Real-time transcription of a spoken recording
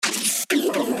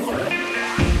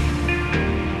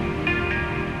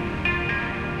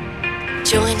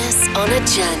on a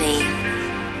journey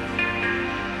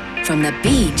from the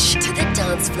beach to the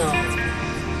dance floor.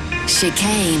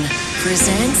 Chicane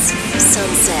presents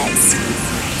Sunsets.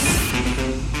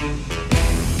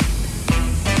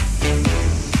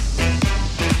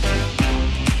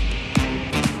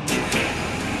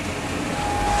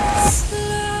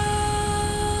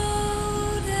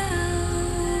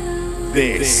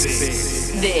 This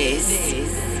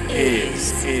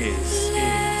is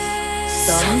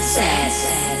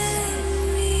Sunset.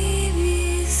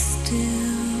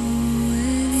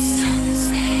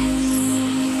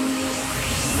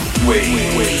 We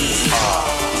are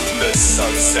the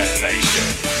Sunset Nation.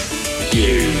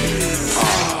 You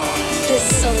are The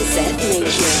Sunset the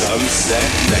Nation. Sunset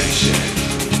Nation.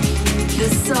 The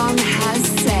sun has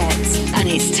set, and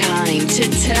it's time to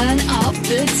turn up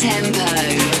the tempo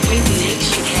with Nick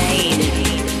Chicane.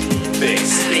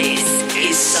 This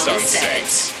is Sunset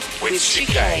with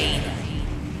Chicane.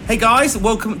 Hey guys,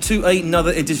 welcome to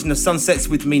another edition of Sunsets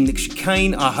with me, Nick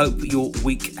Chicane. I hope your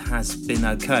week has been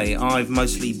okay. I've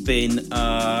mostly been,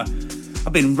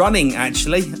 I've been running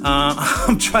actually.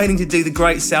 I'm training to do the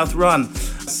Great South Run.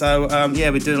 So yeah,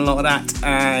 we're doing a lot of that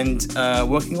and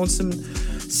working on some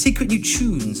secret new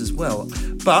tunes as well.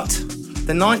 But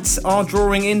the nights are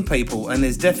drawing in, people, and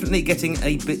there's definitely getting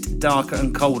a bit darker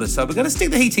and colder. So we're going to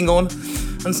stick the heating on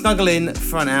and snuggle in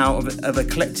for an hour of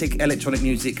eclectic electronic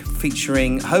music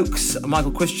featuring Hoax, Michael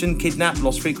Christian, Kidnap,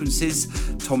 Lost Frequencies,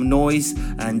 Tom Noise,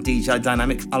 and DJ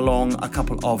Dynamic, along a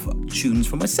couple of tunes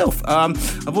for myself.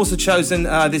 I've also chosen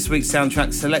this week's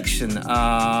soundtrack selection.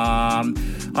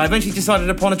 I eventually decided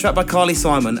upon a track by Carly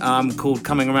Simon called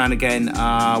Coming Around Again,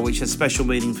 which has special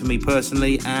meaning for me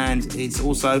personally, and it's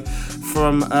also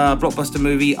from blockbuster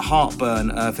movie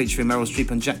Heartburn, featuring Meryl Streep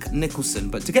and Jack Nicholson.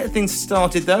 But to get things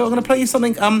started though, I'm going to play you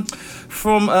something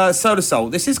from Solar Soul.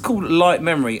 This is called Light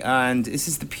Memory, and this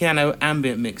is the piano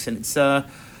ambient mix, and it's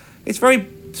very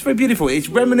beautiful. It's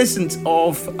reminiscent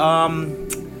of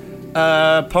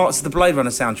parts of the Blade Runner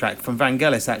soundtrack from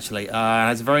Vangelis, actually. It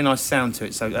has a very nice sound to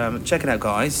it, so check it out,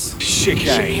 guys.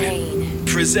 Chicane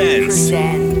presents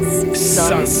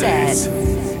Sunset.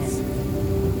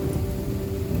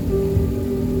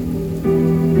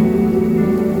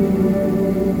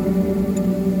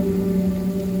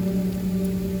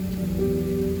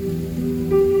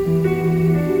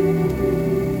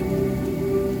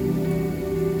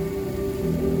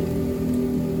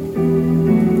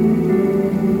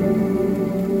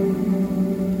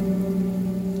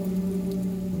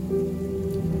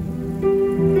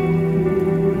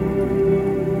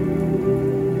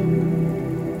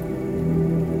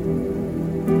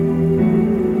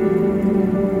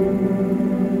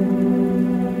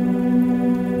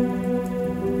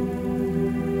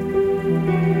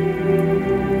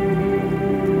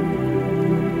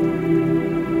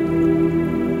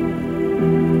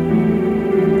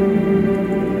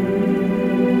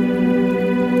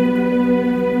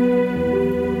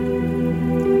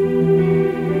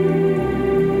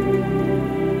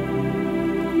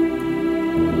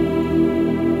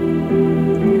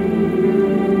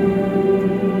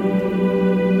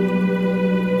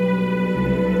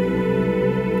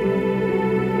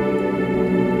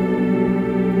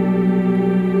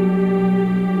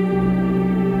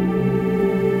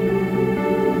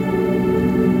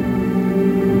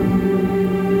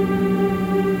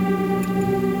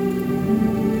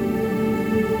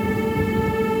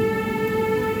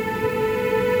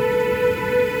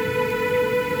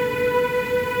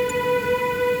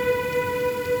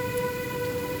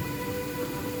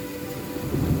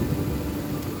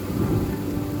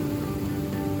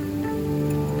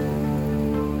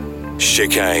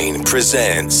 Chicane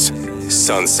presents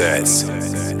Sunsets.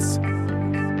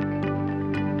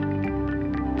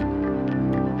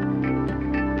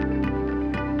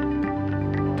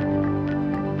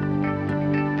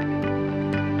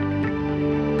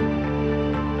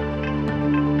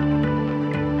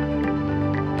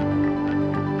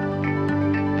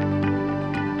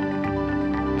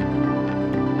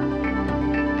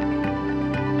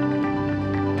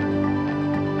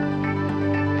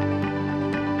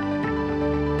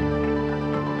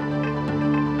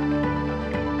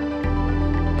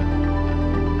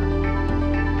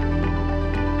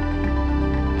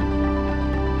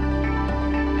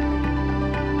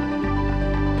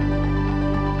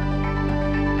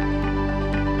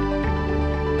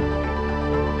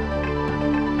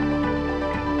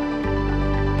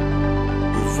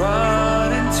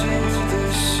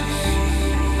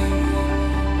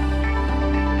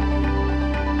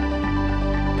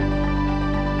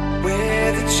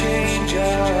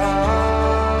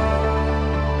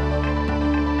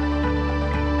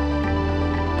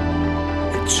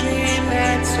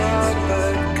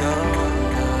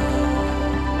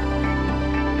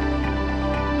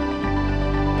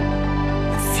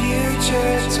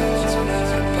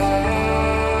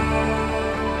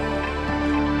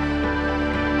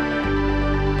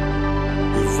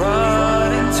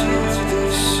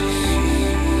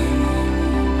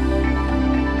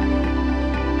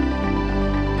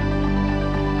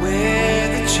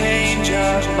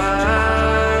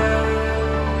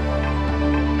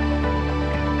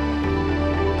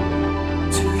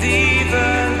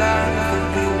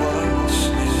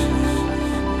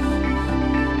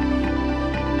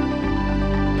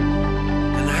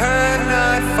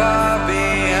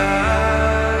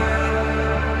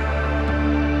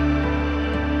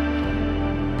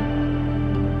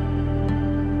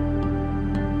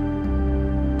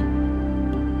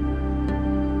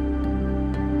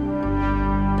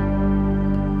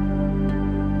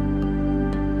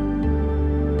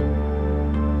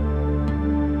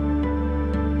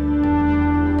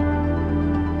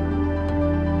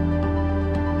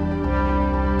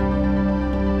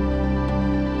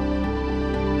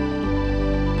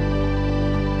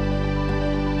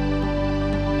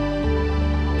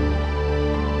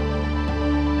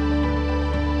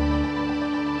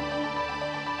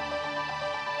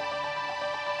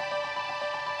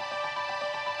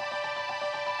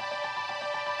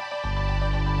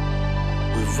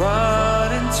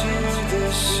 Run into the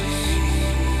sea.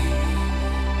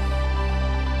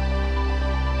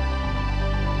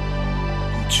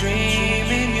 I'm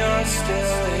dreaming you're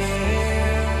still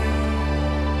here.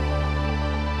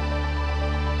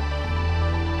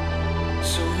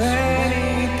 So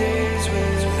many days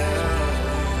without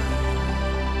you.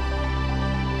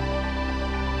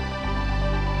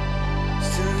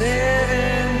 Still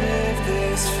living with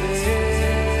this fear.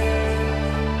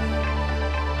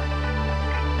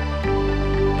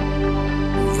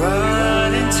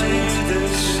 Run into the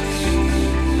sea.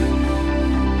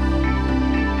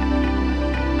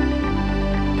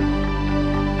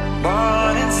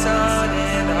 Morning sun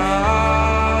in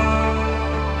all.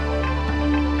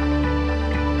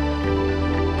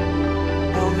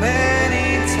 How many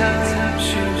times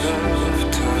you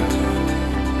loved her.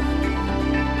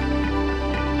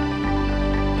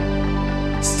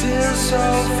 Still so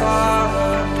far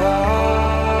apart.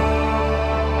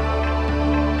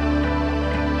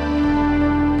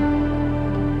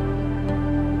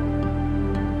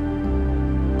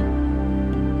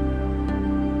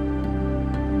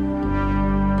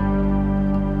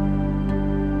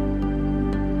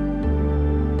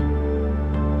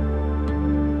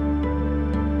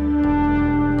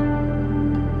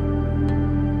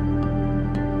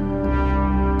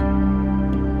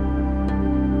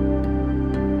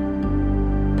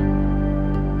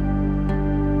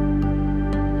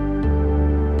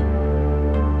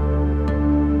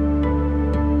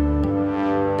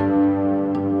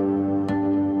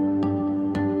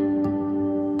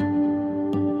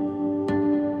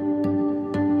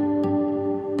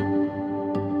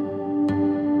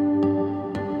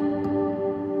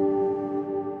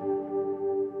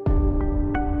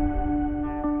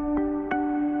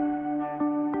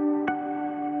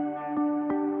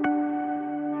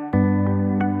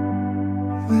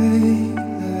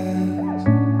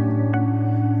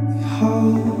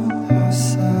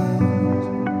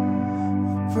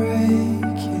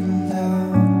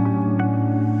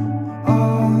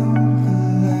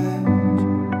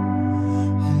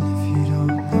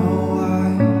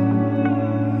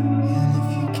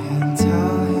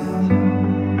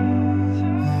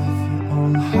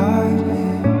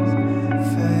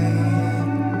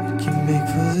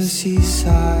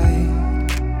 Seaside,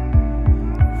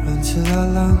 run till our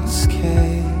lungs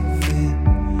cave in,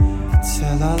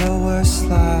 tell all the worst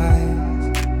lies,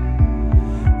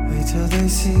 wait till they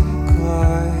sink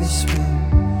or swim,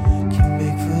 can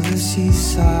make for the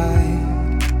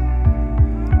seaside,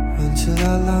 run till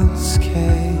our lungs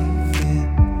cave in,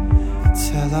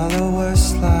 tell all the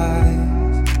worst lies,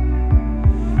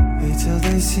 wait till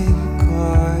they sink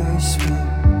or swim.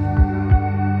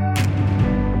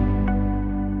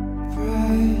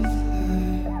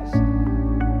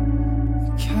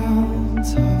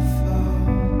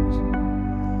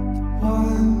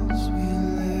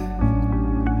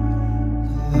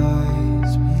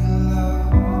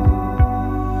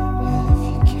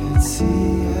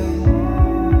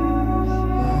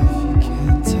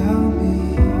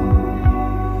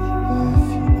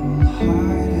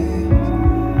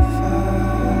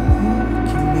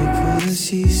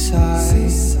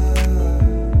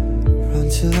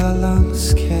 Till our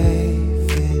lungs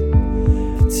cave in,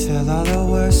 tell all the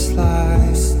worst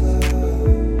lies,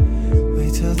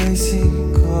 wait till they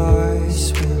sink or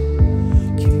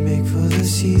swim, can make for the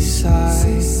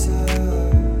seaside,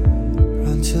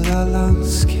 run till our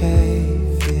lungs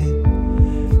cave in,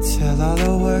 tell all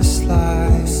the worst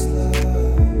lies.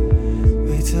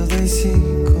 Wait till they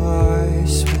sink or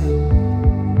swim.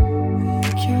 Will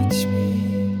you catch me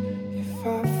if I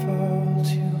fall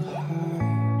too hard?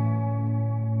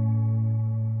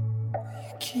 Will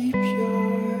you keep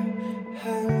your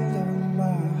hand on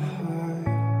my heart?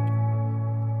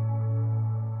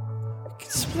 We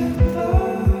can split the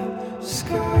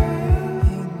sky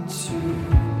in two,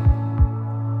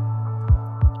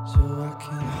 so I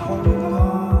can hold on,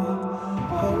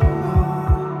 hold on,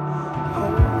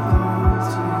 hold on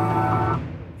to you.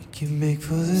 We can make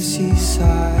for the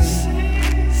seaside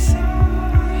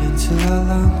until our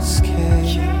lungs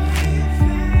cave in.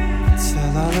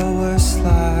 Tell all the worst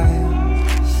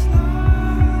lies.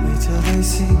 Wait till they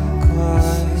sink or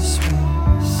swim.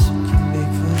 We can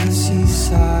make for the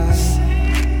seaside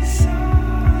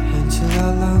until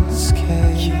our lungs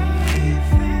cave in.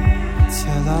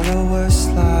 Tell all the worst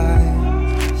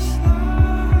lies.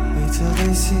 Wait till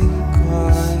they sink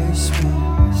or swim.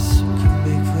 Can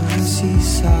make for the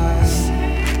seaside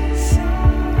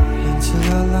until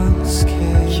our lungs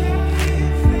cave in.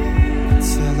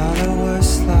 Tell all the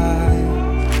worst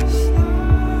lies.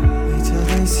 Wait till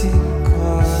they sink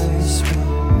or swim.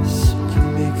 Can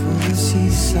make for the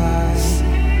seaside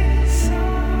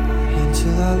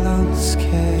until our lungs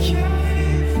cave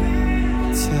in.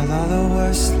 Tell all the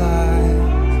worst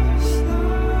lies.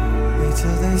 Wait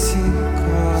till they sink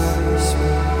or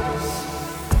swim.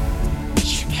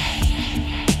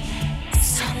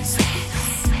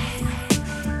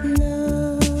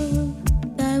 Love,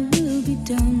 thy will be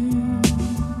done.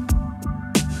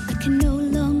 I can no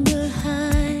longer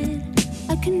hide.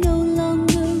 I can no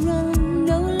longer run.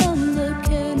 No longer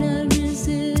can I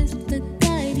resist the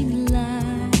guiding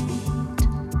light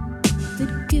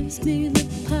that gives me the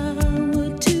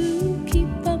power to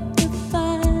keep up the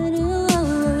fight. Oh,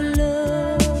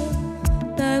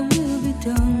 love, thy will be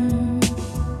done.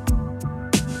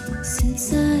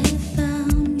 Since I have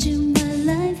found you, my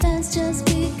life has just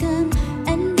begun,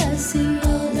 and I see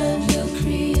all of your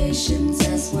creations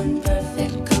as one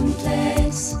perfect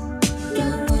complex. No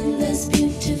one less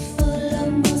beautiful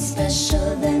or more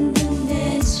special than the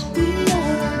next. We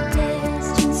are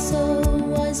destined, so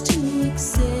wise to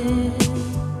accept.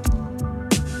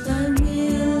 Thy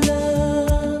will,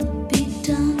 love, be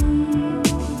done.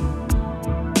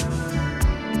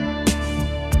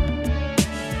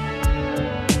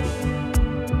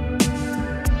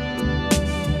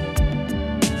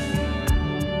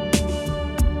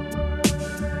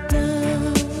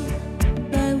 Love,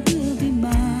 thy will be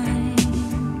mine,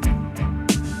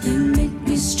 and make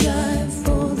me strive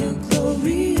for the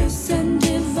glorious and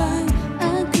divine. I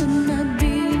could not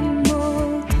be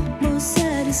more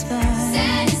satisfied.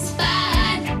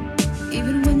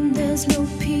 Even when there's no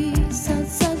peace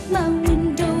outside my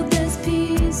window, there's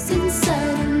peace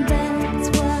inside, and that's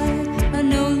why I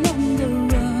no longer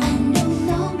run.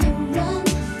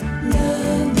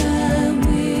 Love, thy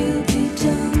will be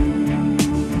done.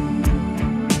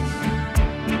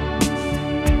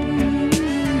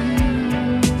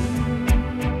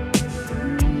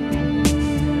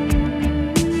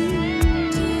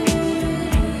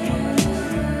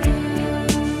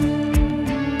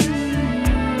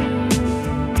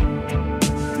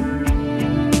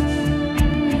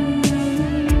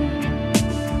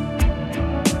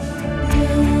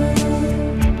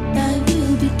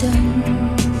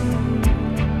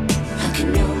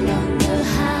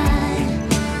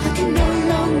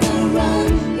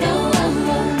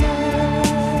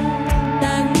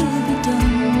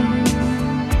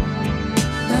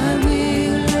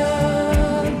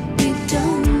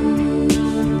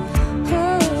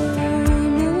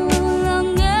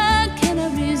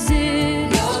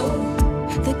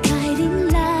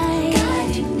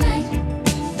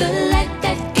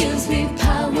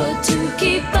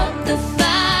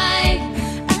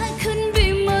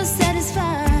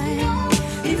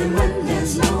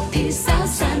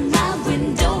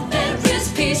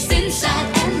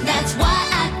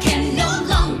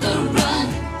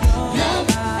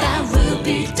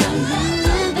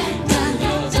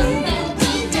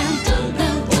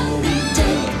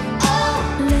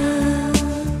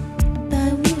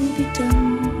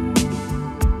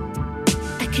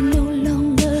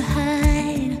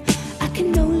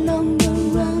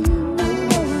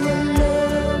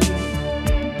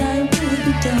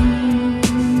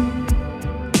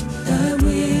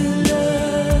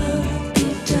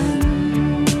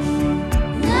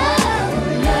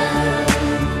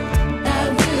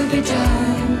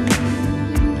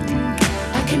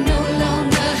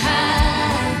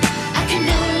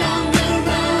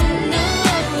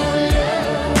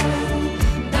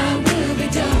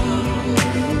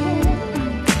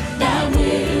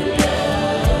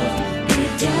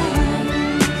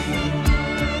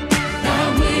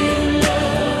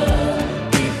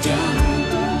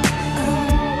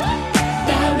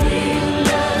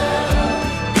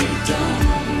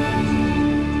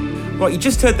 Right, you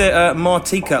just heard the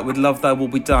Martika with Love Thy Will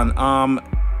Be Done.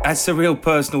 That's a real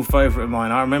personal favourite of mine.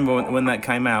 I remember when that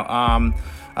came out.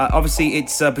 Obviously,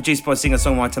 it's produced by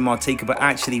singer-songwriter Martika, but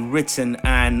actually written,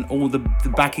 and all the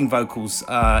backing vocals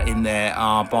in there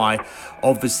are by,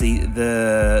 obviously,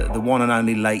 the one and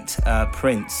only late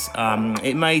Prince.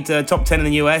 It made top 10 in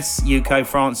the US, UK,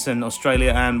 France and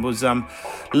Australia, and was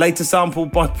later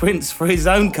sampled by Prince for his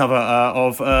own cover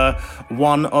of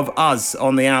One of Us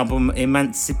on the album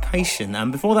Emancipation.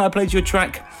 And before that, I played you a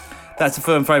track that's a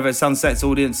firm favourite Sunset's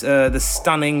audience, the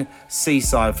stunning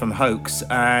Seaside from Hoax.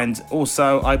 And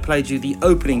also I played you the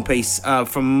opening piece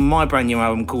from my brand new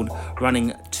album called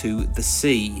Running to the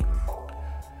Sea.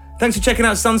 Thanks for checking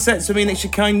out Sunsets with me, Nick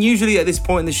Chicane. Usually at this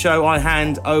point in the show, I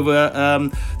hand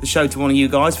over the show to one of you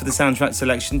guys for the soundtrack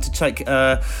selection to take...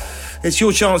 It's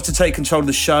your chance to take control of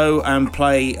the show and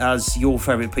play as your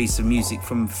favourite piece of music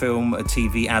from film, a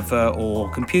TV advert or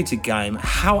computer game.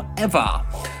 However,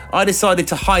 I decided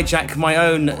to hijack my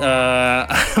own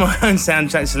my own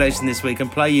soundtrack selection this week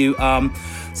and play you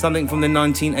something from the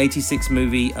 1986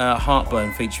 movie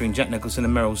Heartburn, featuring Jack Nicholson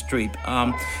and Meryl Streep.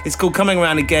 It's called Coming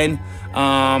Around Again.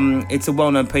 It's a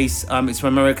well-known piece. It's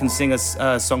from American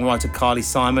singer-songwriter Carly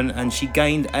Simon, and she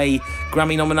gained a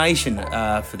Grammy nomination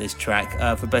for this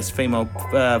track for Best Female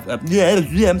for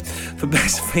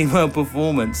Best Female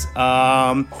Performance.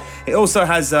 It also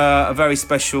has a very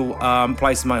special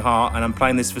place in my heart, and I'm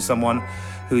playing this for someone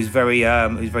who's very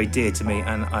dear to me,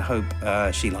 and I hope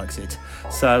she likes it.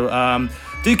 So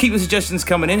do keep the suggestions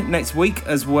coming in next week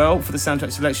as well for the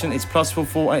soundtrack selection. It's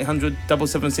 +44 800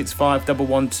 7765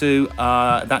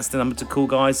 112. That's the number to call,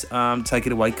 guys. Take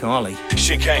it away, Carly.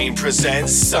 Chicane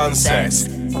presents Sunsets.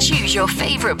 Choose your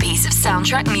favourite piece of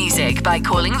soundtrack music by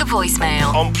calling the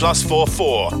voicemail On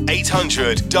 +44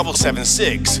 800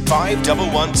 776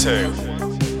 5112.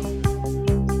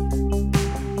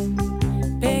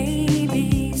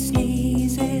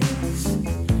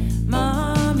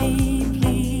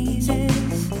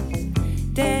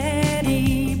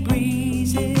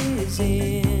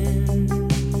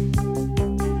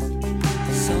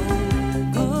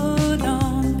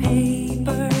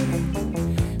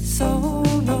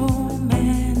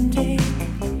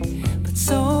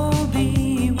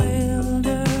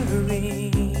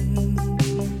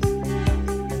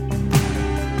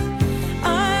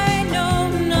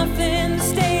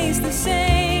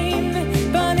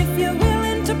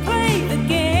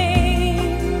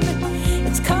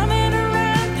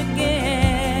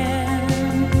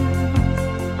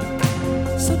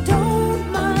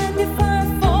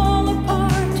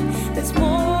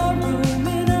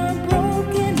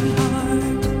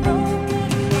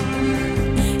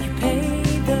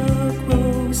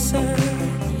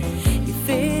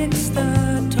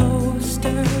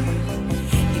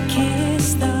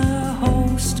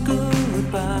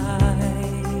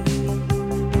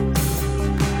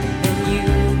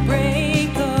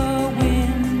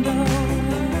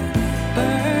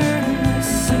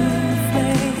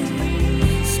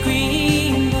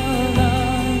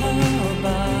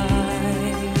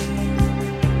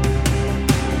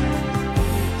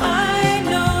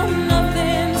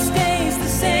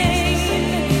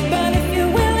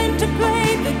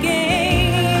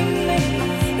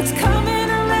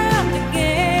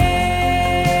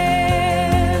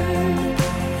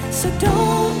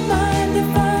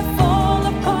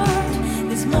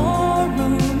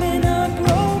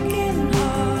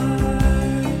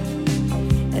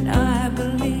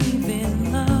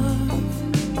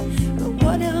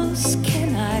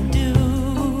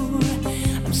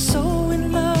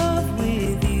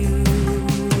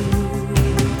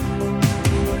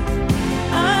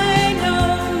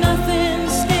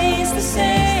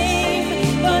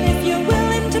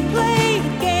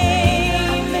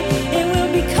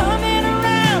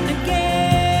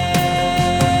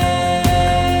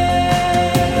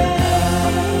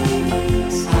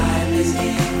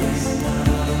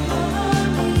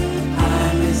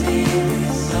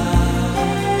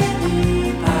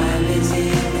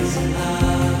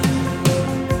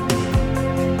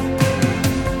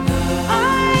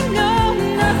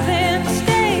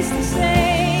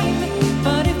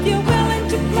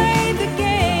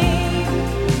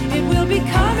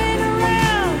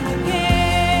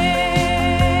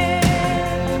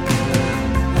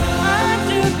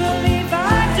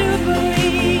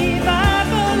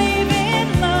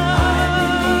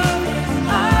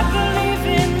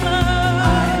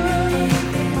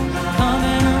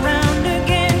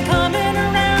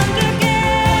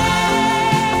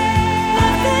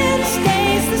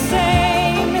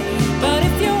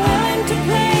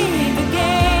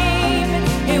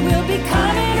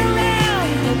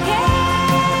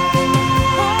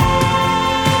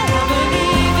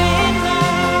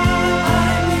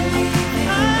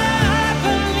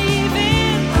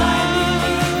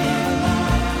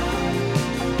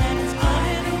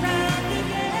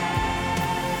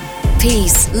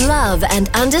 peace, love, and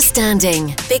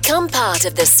understanding. Become part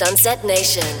of the Sunset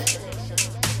Nation.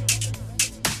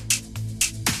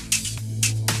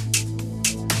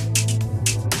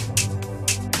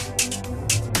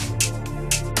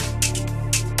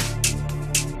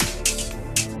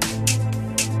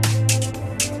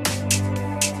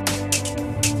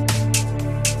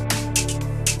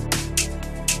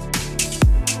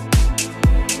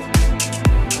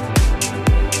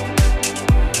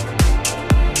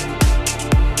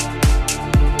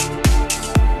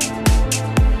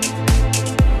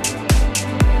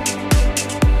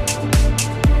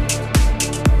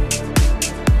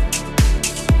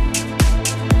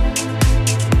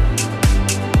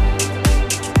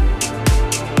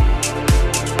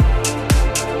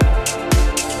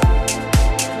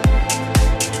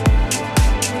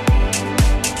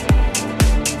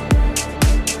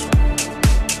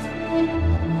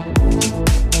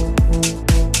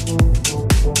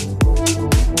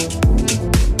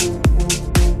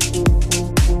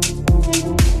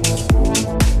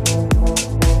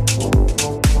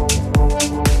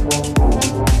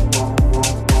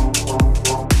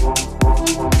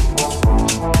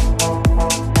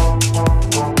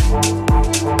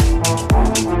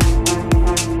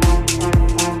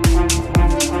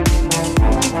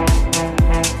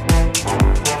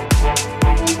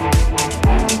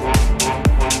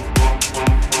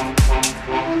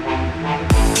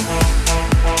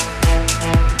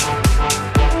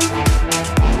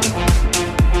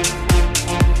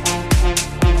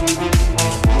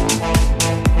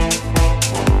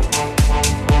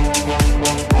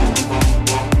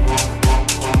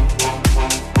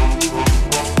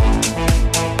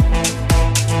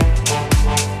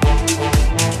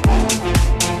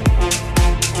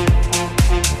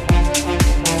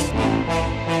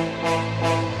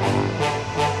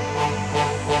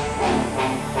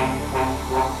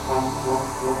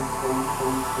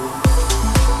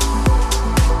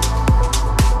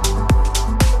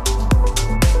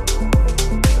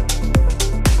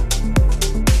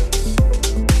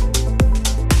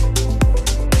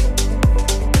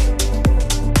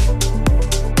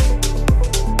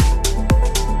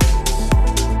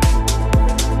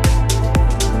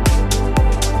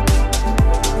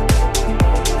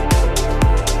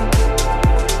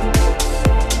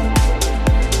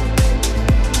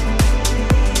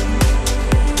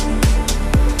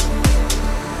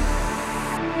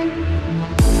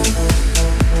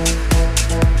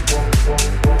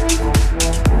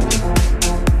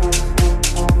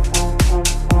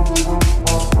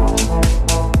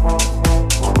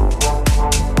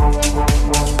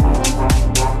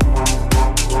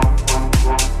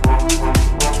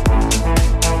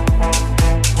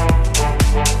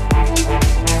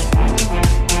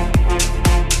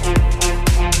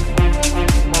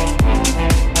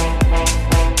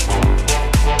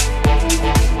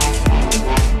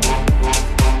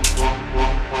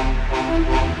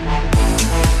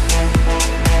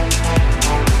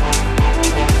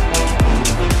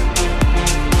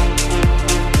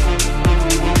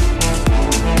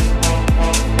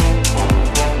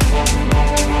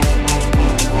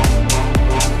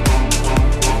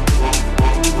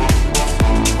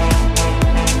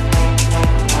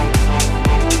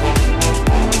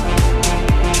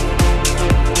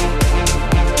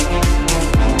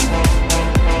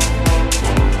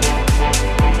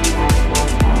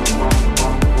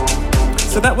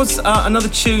 That was another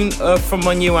tune from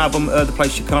my new album, The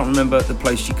Place You Can't Remember, The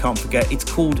Place You Can't Forget. It's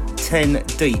called 10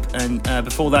 Deep. And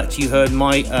before that, you heard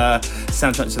my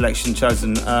soundtrack selection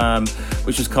chosen,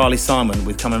 which was Carly Simon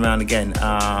with Coming Around Again,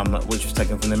 which was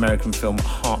taken from the American film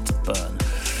Heartburn.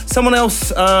 Someone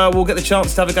else will get the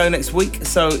chance to have a go next week.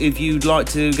 So if you'd like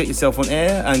to get yourself on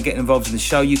air and get involved in the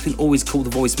show, you can always call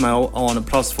the voicemail on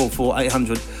 +44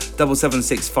 800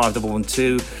 776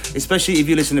 5112, especially if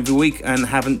you listen every week and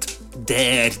haven't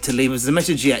dared to leave us a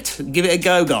message yet. Give it a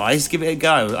go, guys. Give it a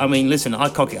go. I mean, listen, I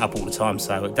cock it up all the time,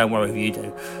 so don't worry if you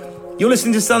do. You're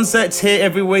listening to Sunsets here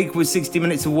every week. We're 60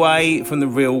 minutes away from the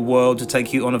real world to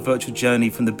take you on a virtual journey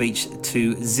from the beach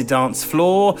to the dance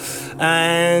floor.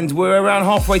 And we're around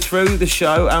halfway through the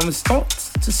show and we start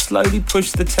to slowly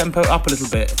push the tempo up a little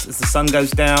bit. As the sun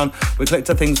goes down, we collect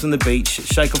our things from the beach,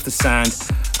 shake off the sand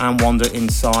and wander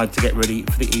inside to get ready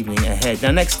for the evening ahead.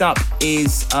 Now, next up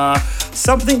is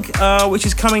something which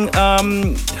is coming.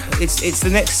 It's the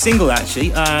next single,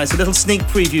 actually. It's a little sneak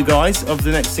preview, guys, of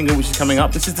the next single which is coming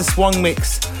up. This is the swung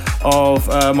mix of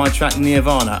my track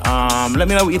Nirvana. Let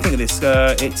me know what you think of this.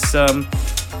 It's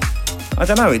I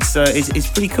don't know. It's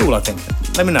pretty cool, I think.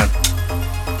 Let me know.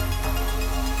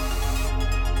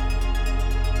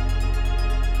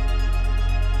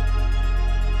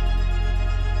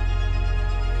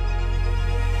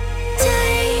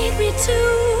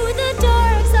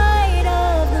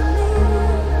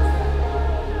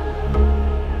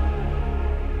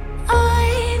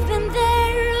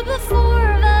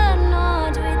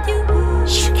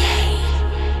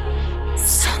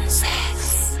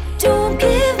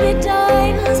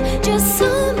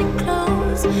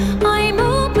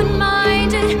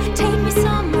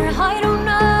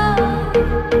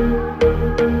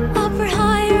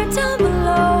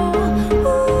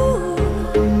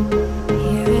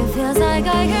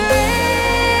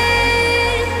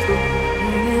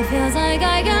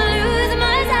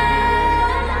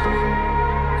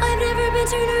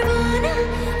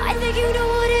 I think you know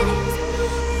what it is.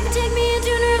 You take me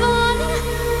into nirvana.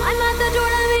 I'm at the door,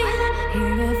 let me in.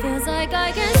 Here it feels like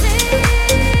I can see.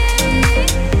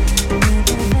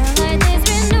 Never felt like this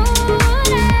with no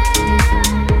one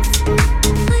else.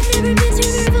 I've never been to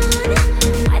nirvana.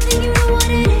 I think you know what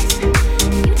it is.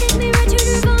 You take me right to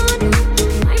nirvana.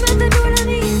 I'm at the door, let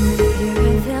me in. Here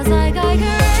it feels like I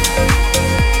can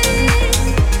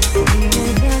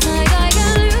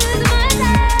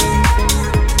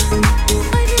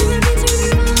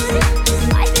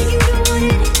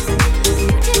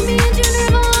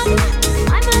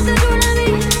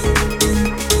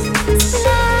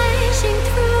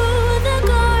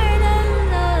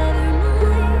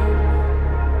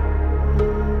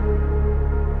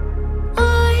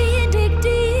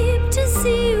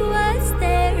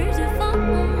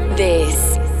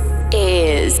This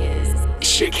is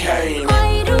Chicane.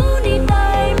 I don't need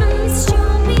diamonds,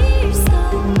 show me your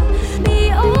soul.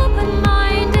 Be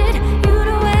open-minded, you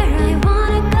know where I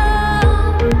wanna go.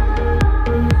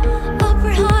 Up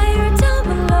or higher, down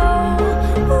below.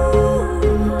 Ooh.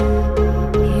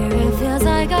 Here it feels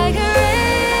like I can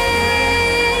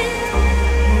raise.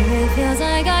 Here it feels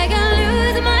like I can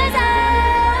lose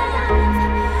myself.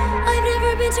 I've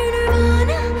never been to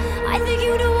nirvana. I think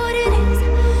you know what it is.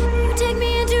 Take me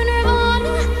into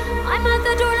nirvana. I'm at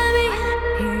the door, let me in.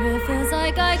 Here it feels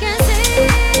like I can see.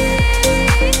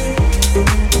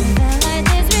 Never felt like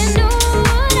this with no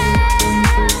one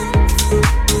else.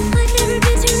 I've never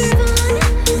been to nirvana.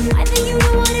 I think you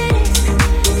know what it is.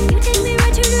 You take me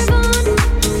right to nirvana.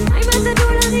 I'm at the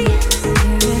door, let me in.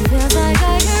 Here it feels like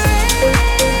I can raise.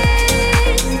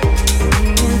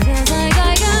 Here it feels like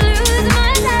I can lose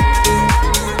myself.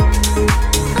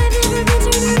 I've never been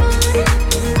to nirvana.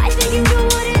 I think you know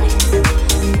what it is.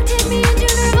 You take me into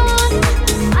nirvana.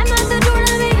 I'm at the door,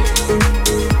 let me in.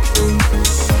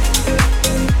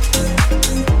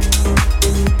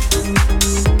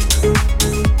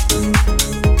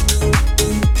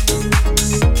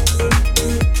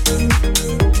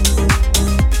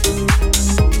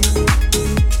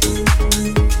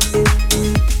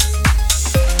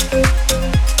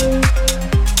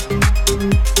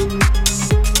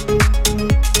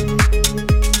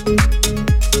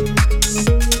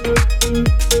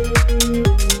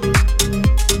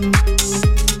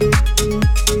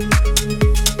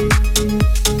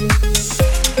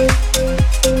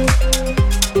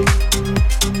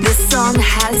 The sun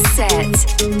has set,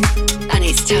 and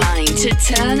it's time to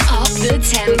turn up the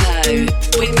tempo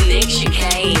with Nick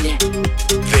Chicane.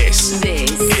 This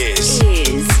This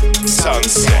is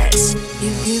Sunset.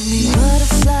 You give me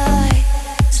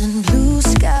butterflies and blue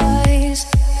skies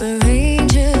for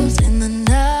angels in the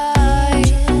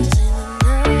night.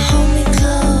 Hold me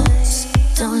close,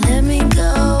 don't let me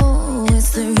go. It's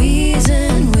the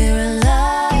reason we're alive.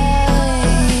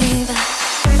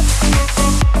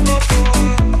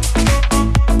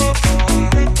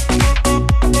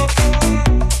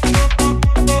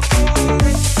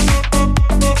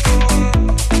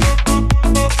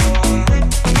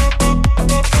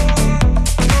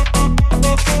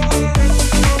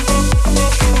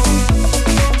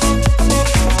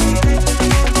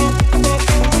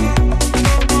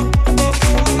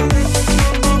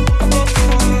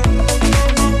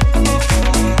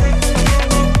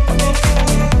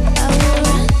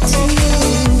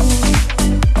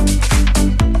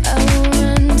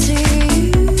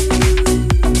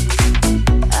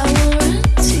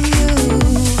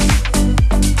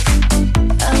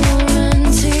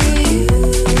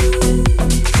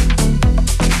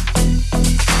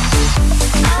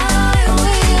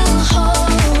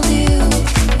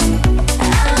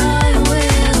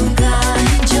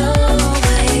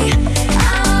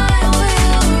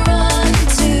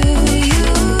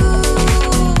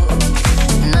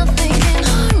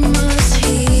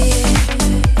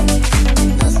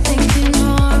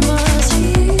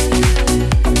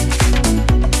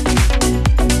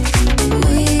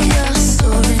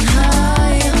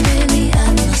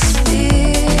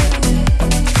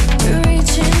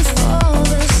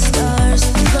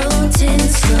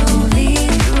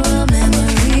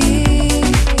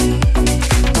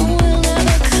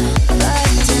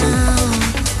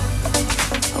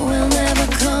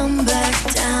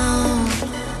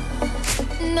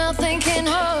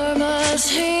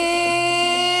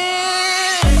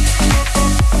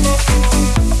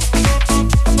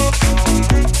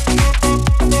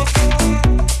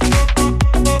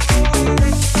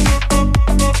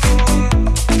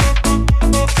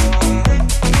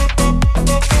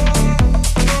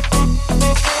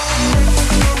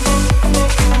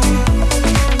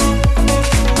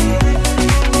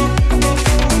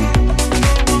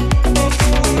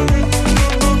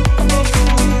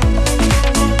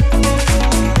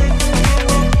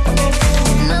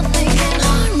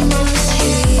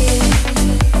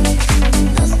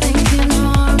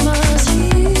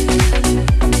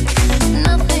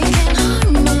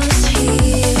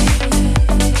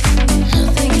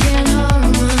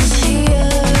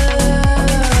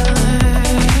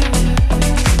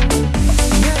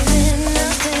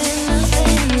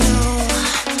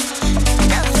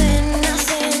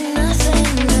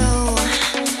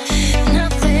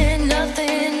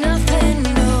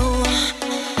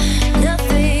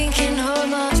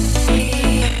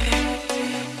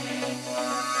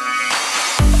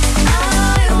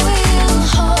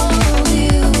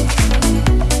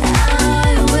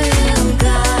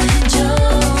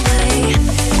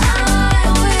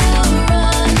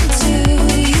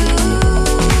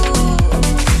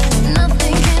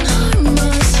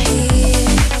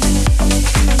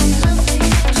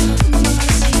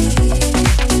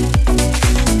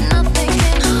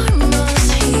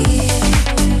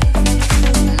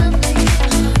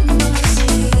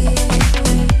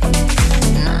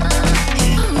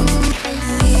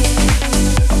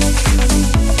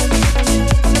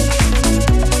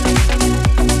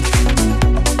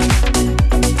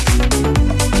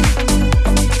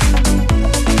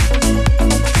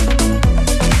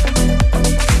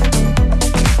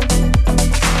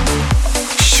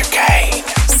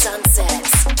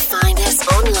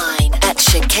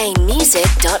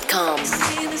 chicanemusic.com.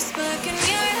 See the spark in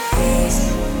your eyes.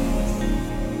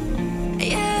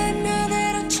 Yeah, I know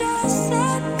that I'll just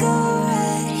let go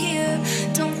right here.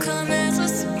 Don't come as a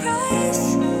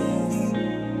surprise.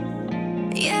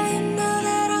 Yeah, you know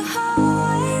that I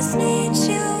always need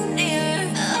you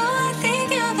near. Oh, I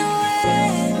think you're the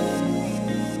way.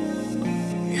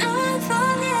 Now I'm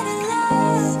falling in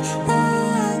love,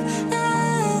 love,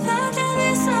 love. After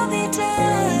this I'll be done.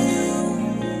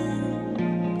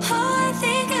 Oh, I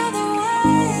think you're the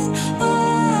one. Oh,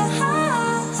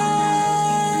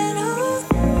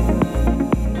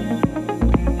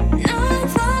 now I'm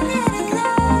falling in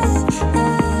love,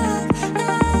 love,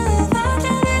 love.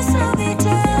 After this I'll be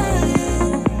done.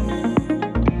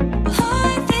 Oh,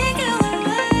 I think you're the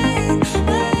one,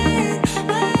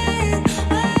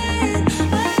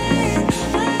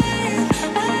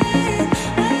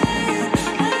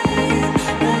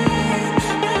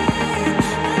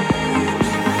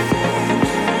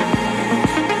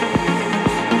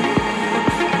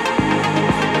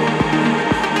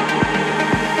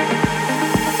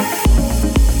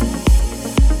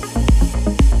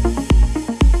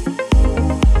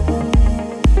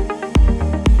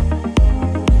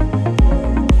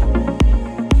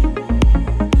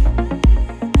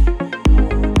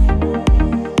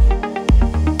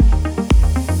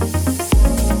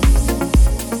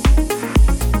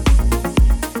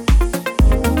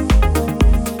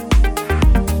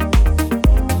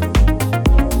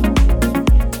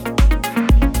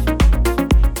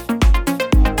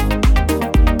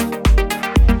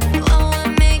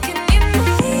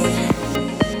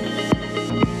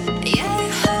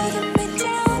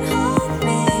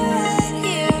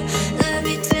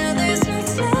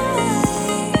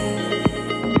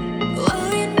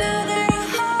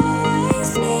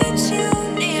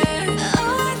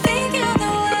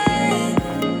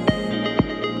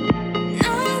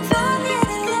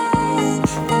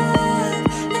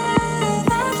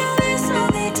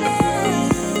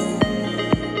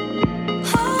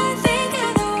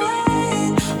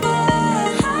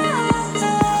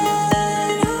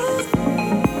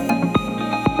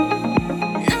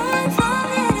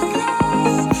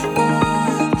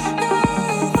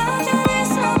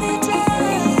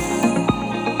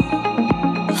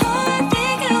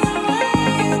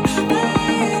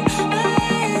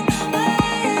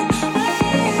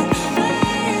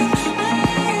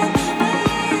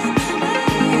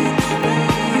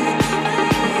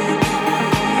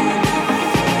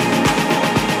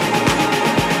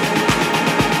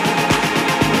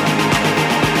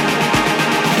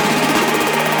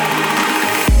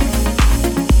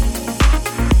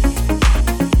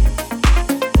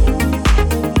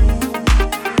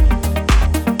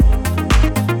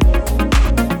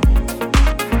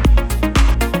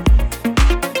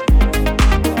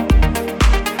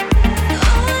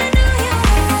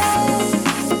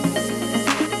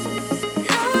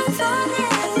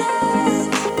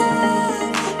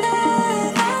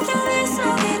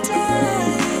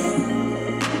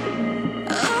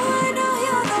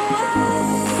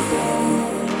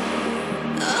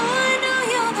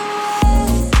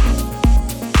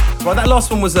 Right, that last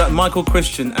one was Michael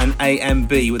Christian and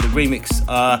AMB with a remix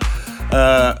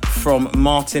from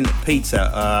Martin Peter,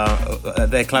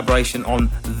 their collaboration on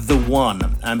The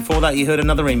One. And before that, you heard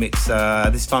another remix,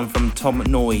 this time from Tom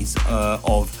Noyes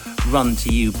of Run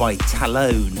to You by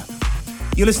Talone.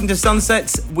 You're listening to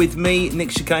Sunsets with me, Nick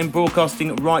Chicane,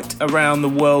 broadcasting right around the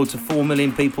world to 4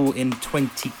 million people in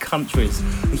 20 countries.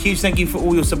 A huge thank you for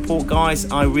all your support, guys.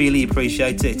 I really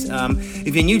appreciate it.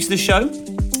 If you're new to the show,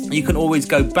 you can always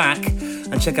go back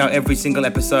and check out every single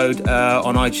episode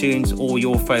on iTunes or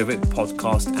your favourite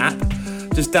podcast app.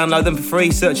 Just download them for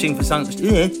free, searching for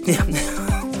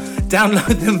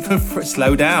download them for free.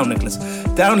 Slow down, Nicholas.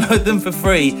 Download them for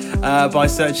free by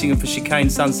searching for Chicane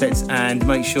Sunsets, and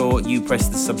make sure you press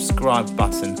the subscribe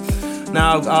button.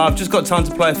 Now, I've just got time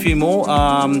to play a few more.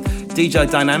 DJ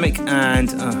Dynamic and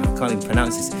I can't even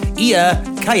pronounce this. Ia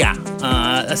Kaya.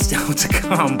 That's still to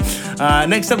come.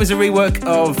 Next up is a rework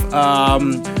of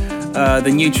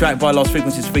the new track by Lost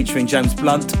Frequencies featuring James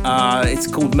Blunt. It's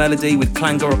called Melody with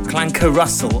Clanker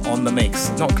Russell on the mix.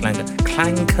 Not Clanker,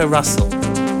 Clanker Russell.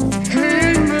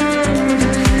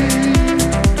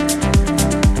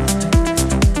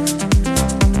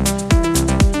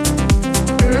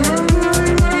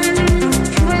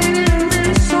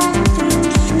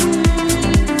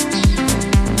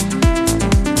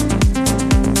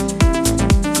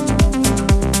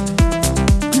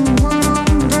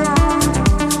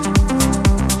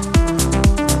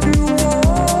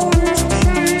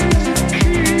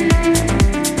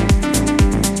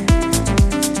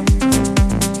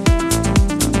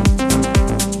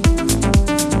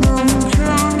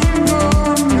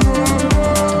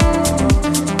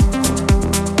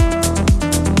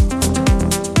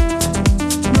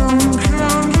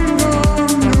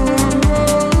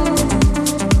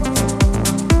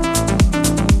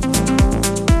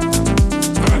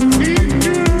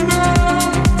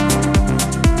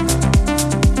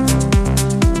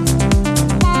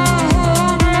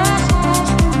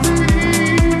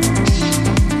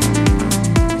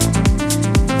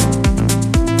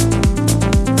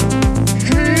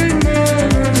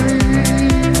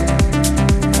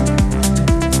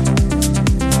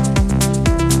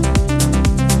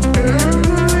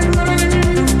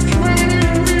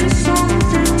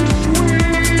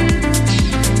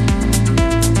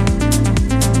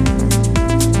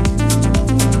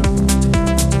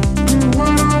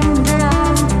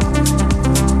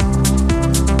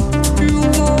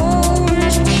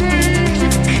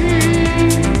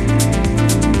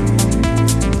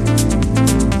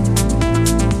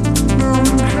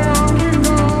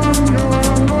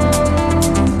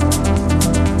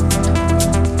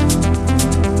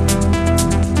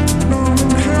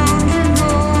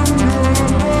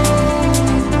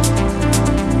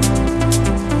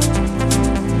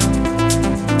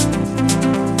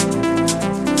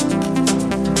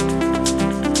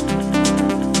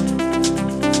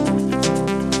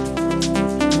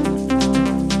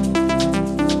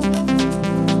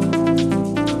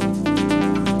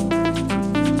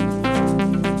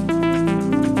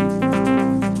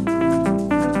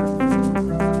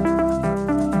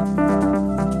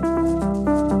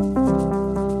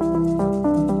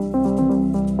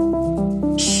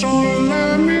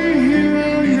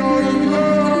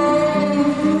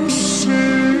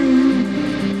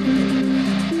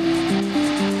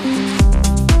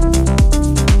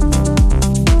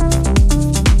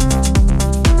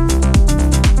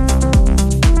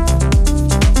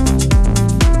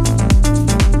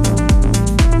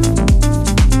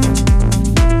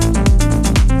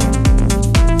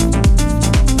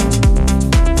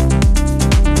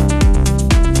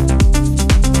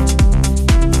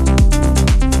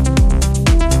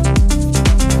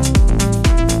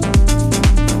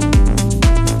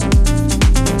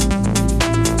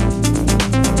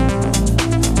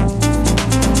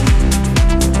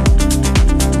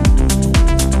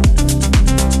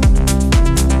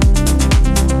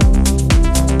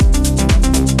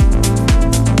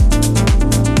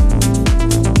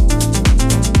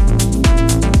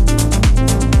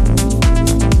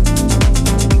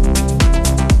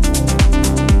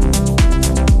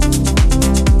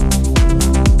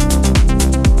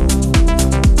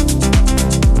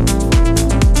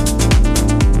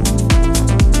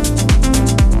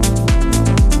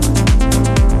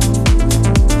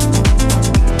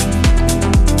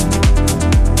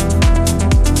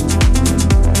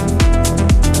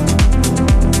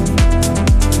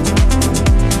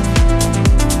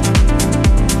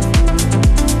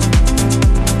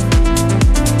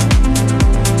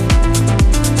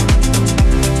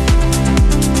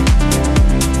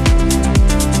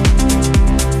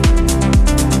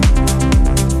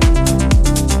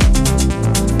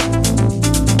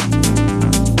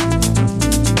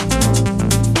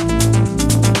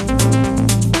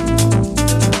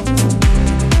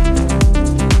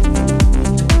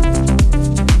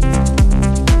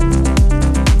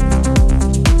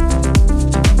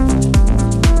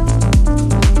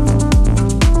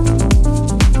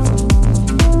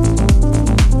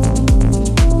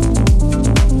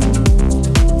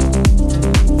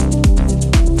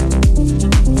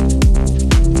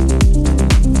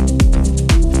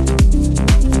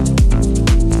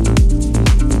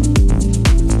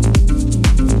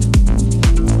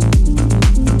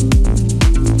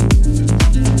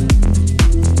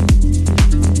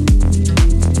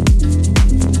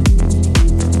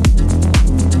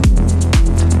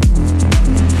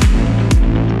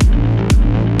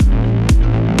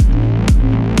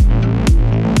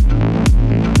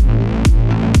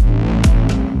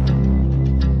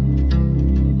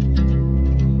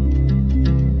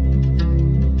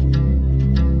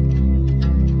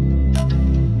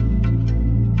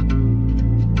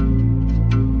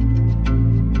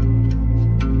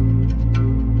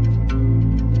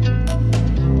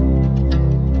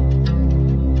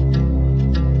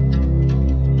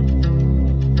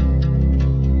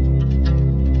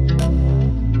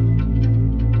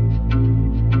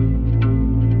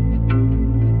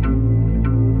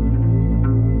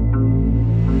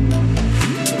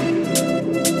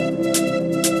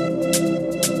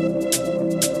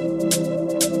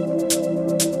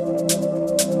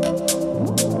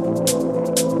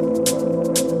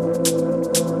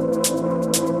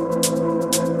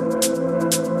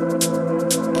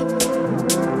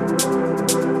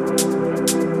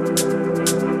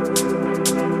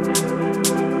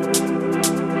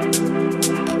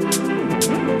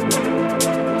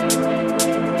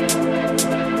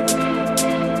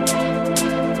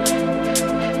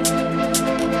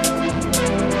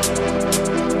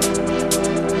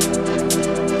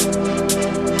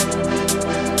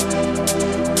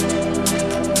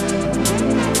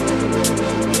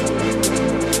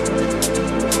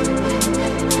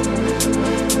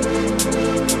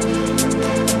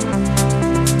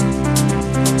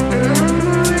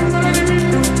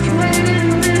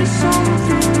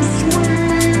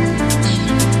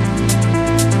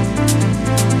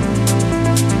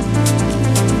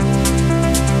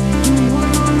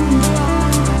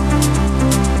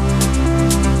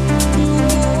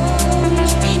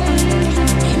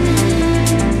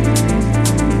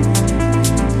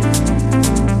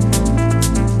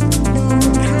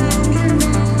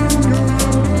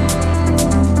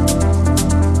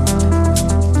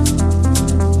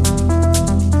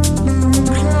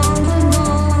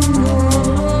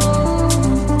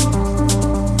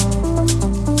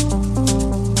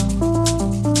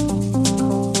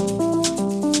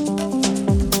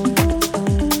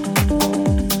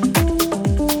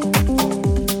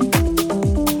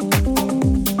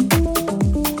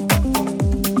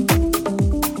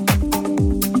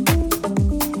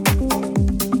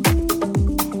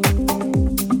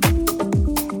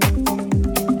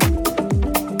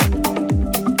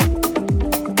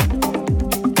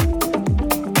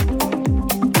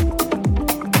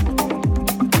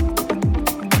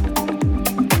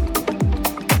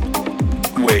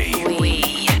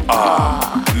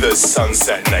 the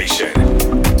Sunset Nation.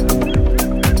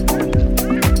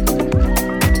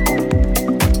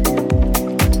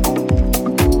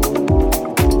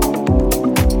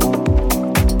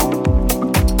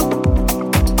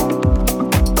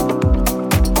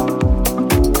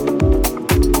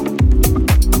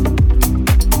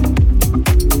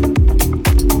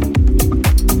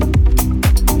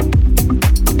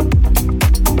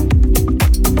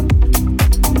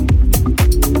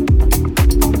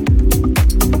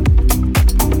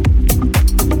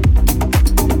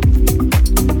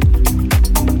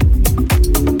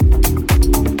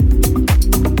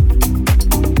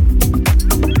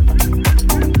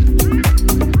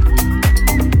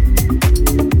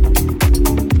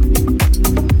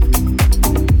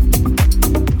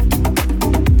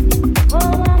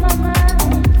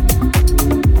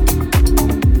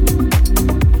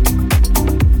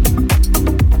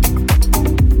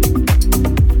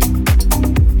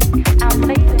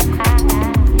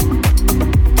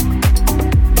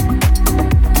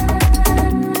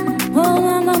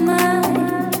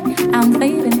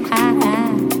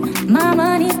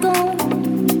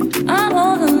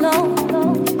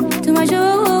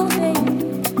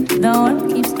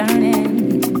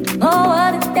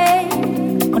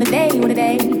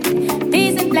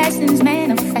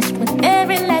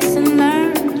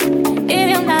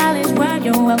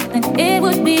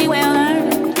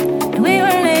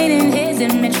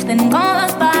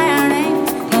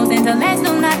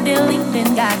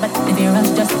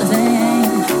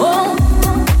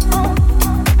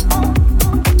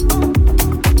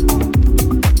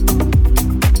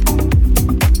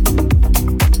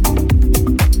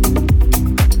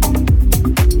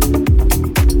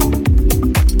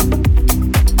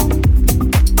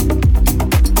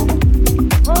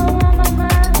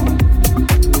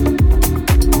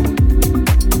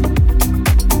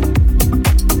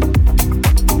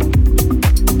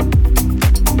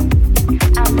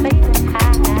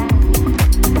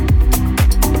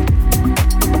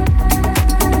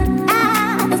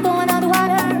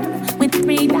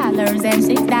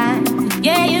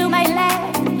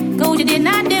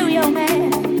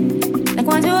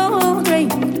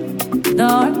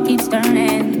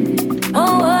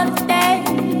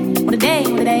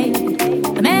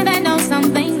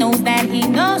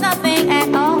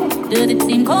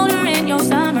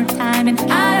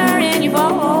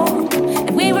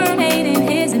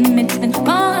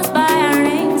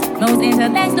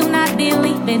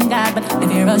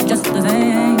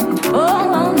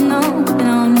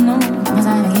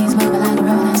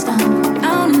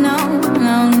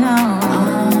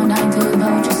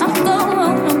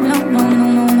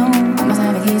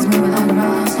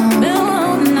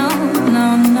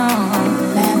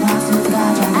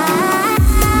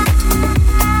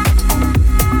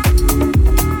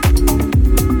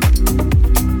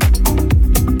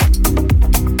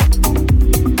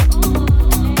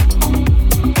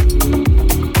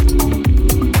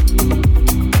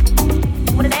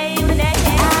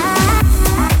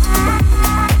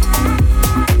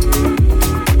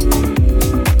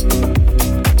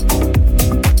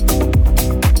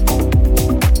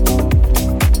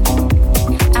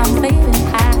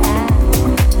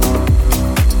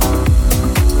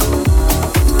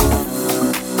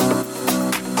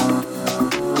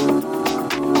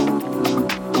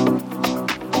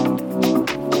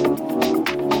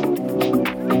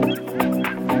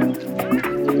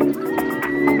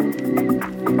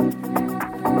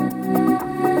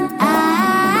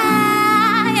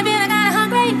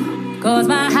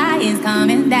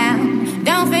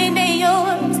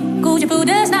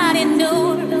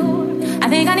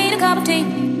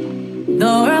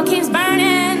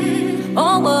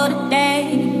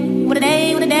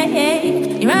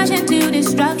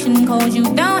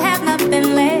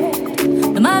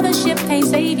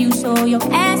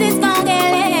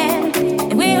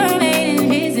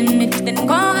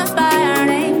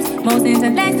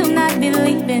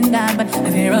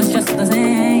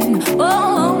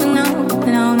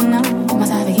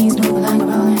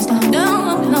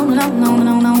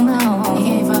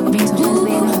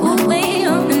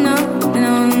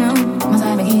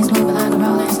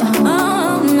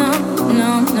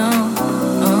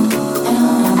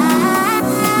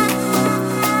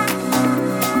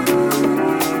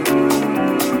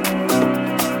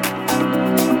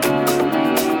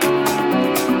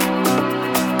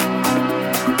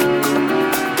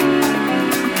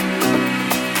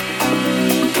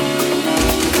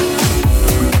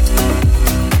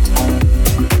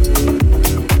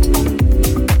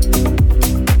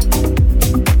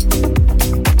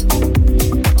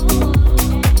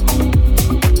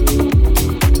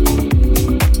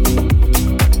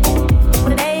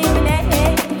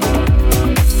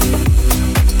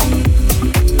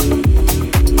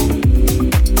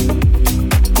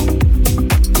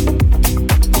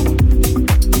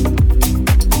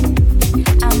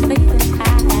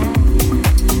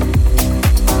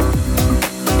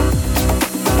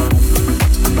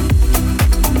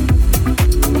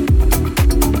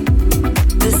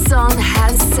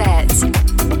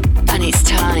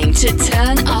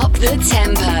 the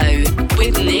tempo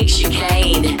with Nick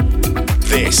Chicane.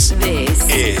 This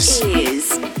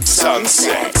is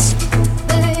Sunset.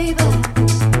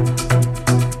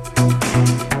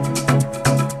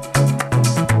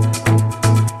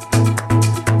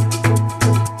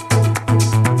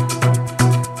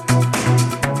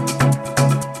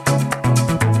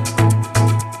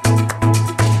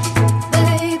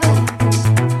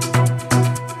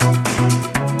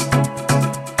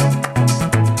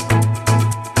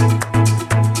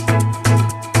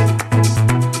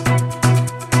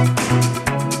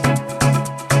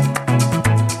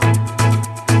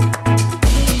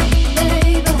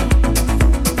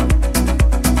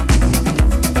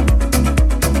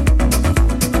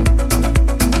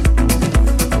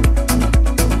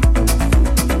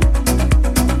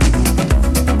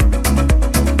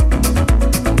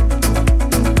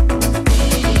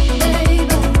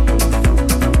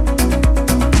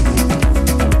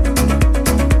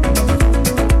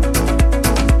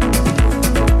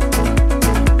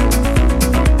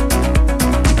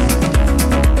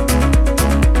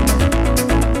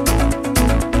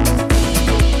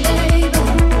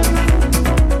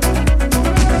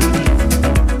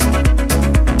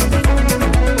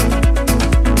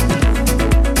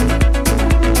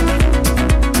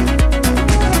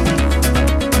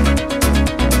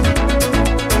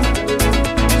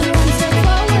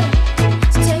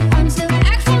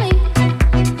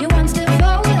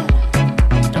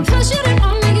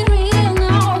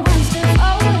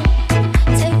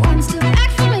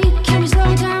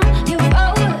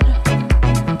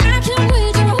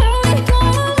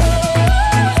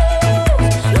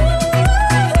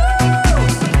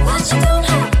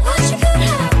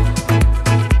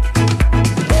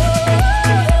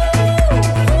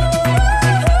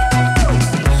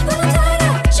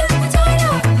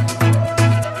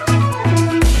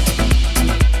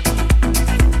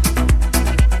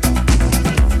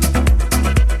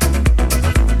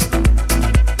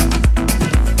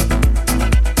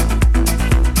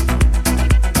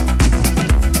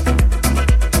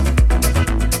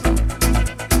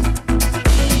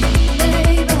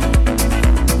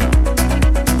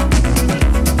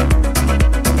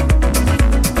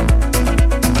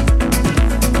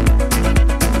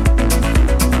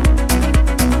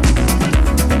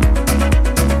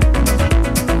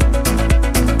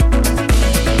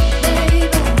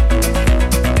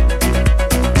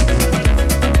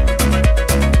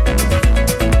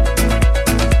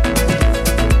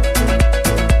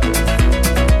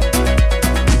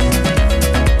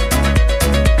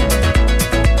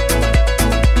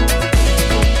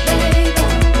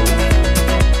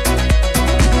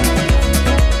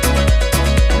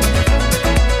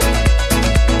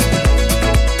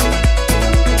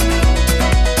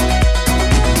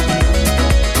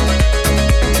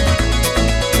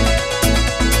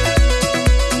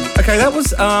 That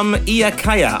was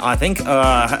Iakea, I think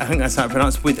that's how it's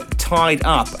pronounced, with Tied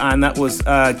Up, and that was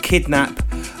Kidnap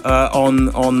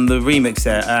on the remix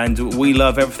there, and we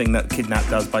love everything that Kidnap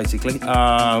does, basically.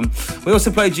 We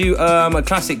also played you a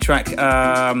classic track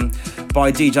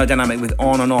by DJ Dynamic with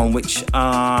On and On, which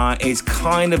is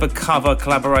kind of a cover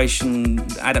collaboration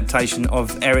adaptation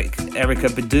of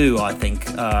Erykah Badu, I think,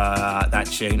 that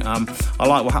tune. I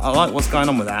like what's going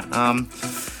on with that.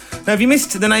 Now, if you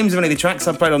missed the names of any of the tracks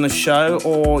I played on the show,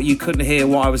 or you couldn't hear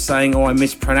what I was saying, or I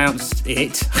mispronounced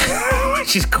it,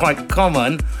 which is quite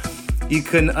common, you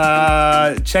can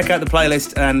check out the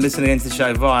playlist and listen again to the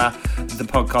show via the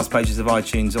podcast pages of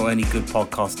iTunes or any good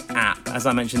podcast app. As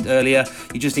I mentioned earlier,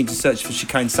 you just need to search for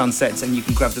Chicane Sunsets and you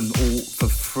can grab them all for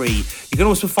free. You can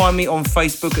also find me on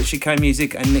Facebook at Chicane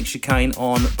Music and Nick Chicane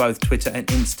on both Twitter and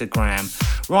Instagram.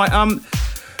 Right,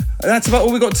 that's about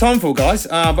all we've got time for, guys.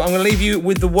 But I'm going to leave you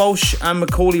with the Walsh and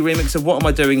Macaulay remix of What Am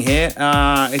I Doing Here?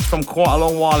 It's from quite a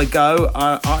long while ago.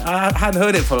 I hadn't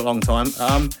heard it for a long time.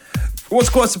 What's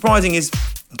quite surprising is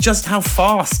just how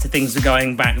fast things were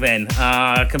going back then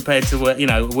compared to,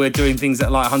 we're doing things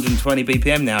at like 120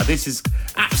 BPM now. This is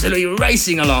absolutely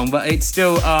racing along, but it's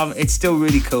still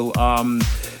really cool.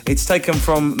 It's taken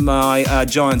from my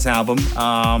Giants album.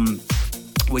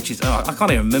 Which is, I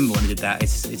can't even remember when I did that.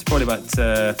 It's probably about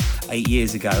 8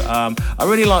 years ago. I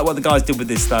really like what the guys did with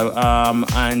this though,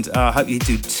 and I hope you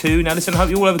do too. Now listen, I hope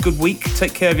you all have a good week.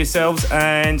 Take care of yourselves,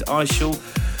 and I shall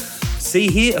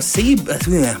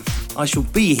I shall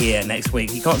be here next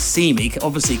week. You can't see me,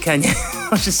 obviously, can you?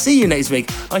 I shall see you next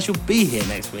week. I shall be here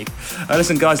next week.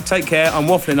 Listen, guys, take care. I'm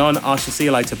waffling on. I shall see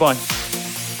you later. Bye.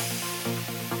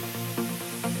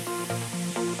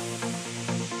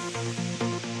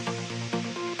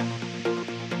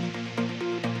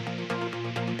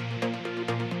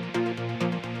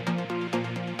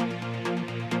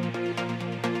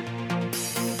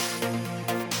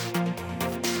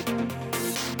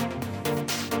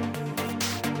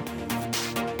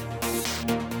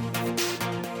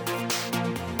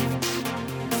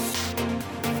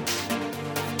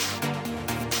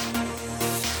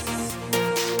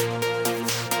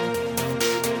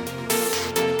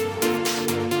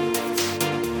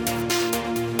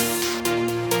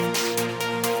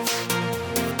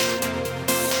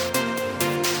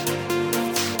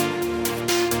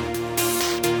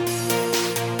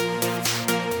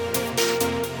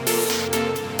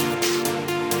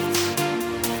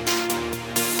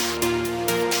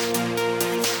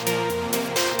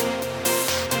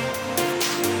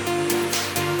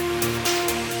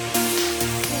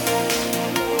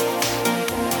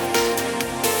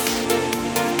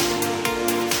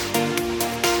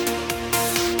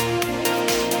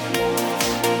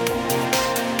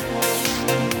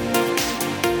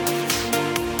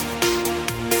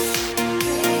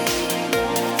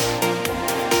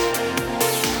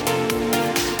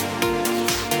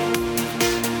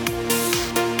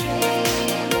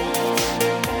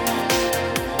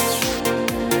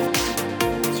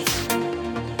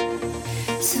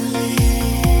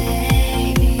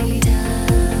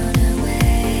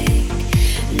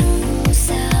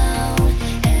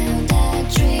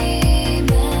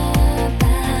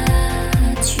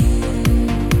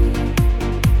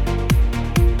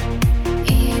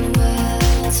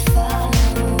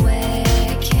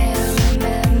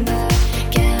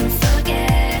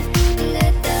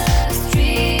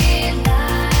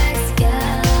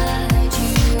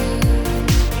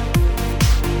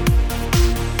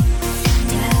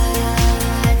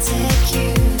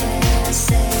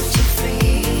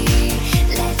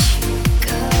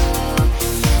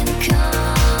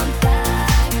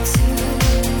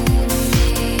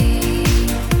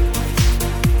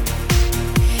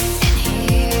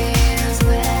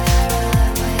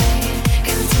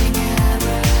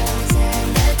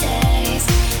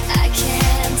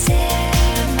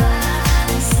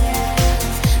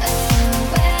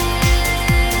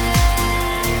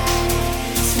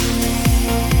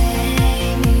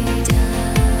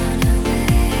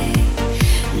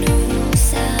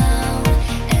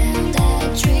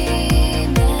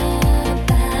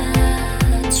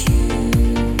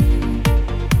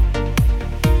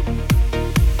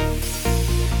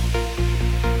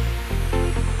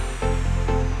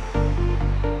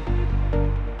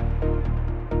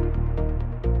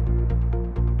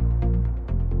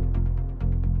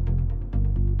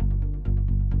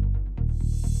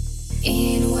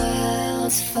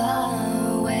 world's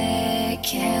far away,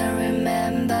 can't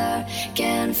remember,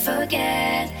 can't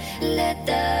forget. Let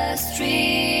the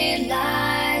street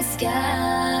lights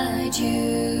guide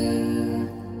you,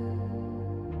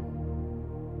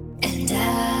 and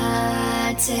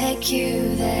I take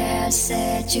you there,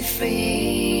 set you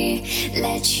free,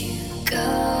 let you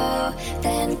go,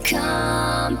 then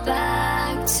come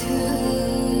back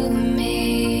to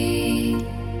me.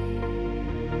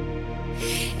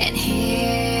 And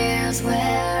here's where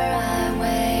I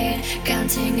wait,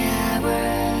 counting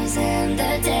hours and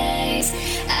the days.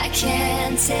 I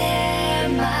can't tear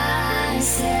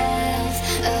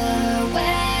myself away.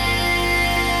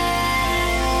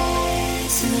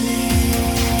 So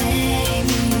lay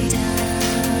me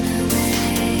down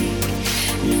awake,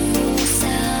 no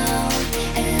sound,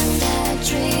 and I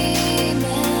dream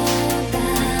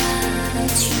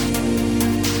about you.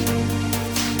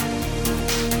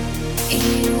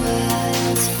 In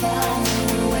worlds far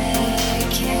away,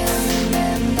 can't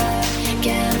remember,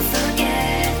 can't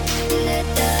forget. Let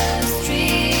the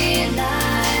street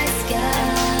lights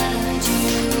guide you,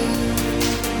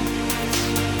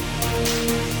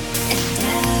 and I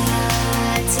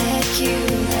take you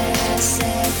there,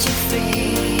 set you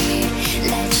free,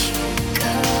 let you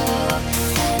go,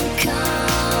 and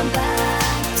come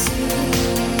back to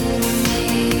me.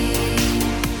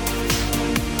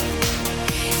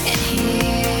 And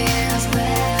here's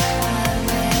where I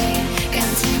wait,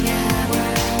 counting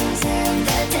hours and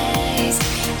the days.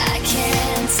 I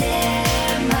can't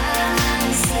tear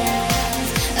myself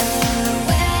away.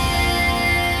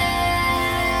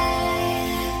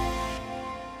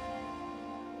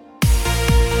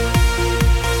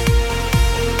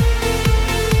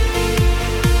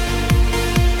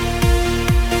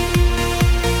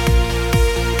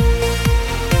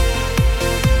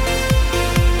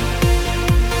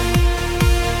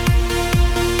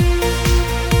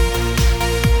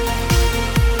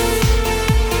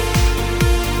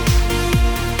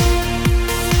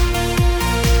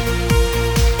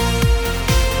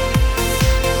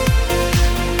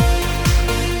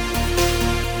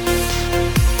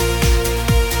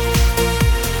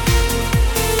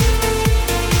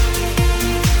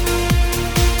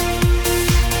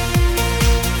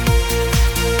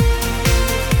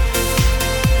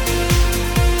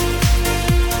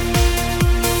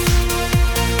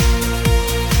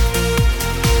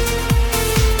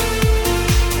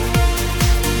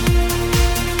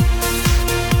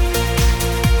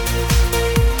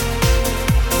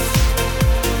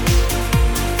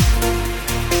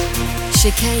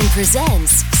 Chicane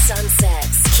presents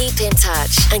Sunsets. Keep in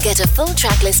touch and get a full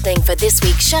track listing for this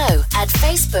week's show at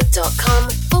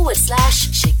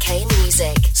facebook.com/Chicane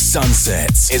Music.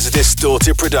 Sunsets is a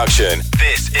Distorted production.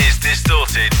 This is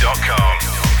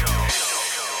distorted.com.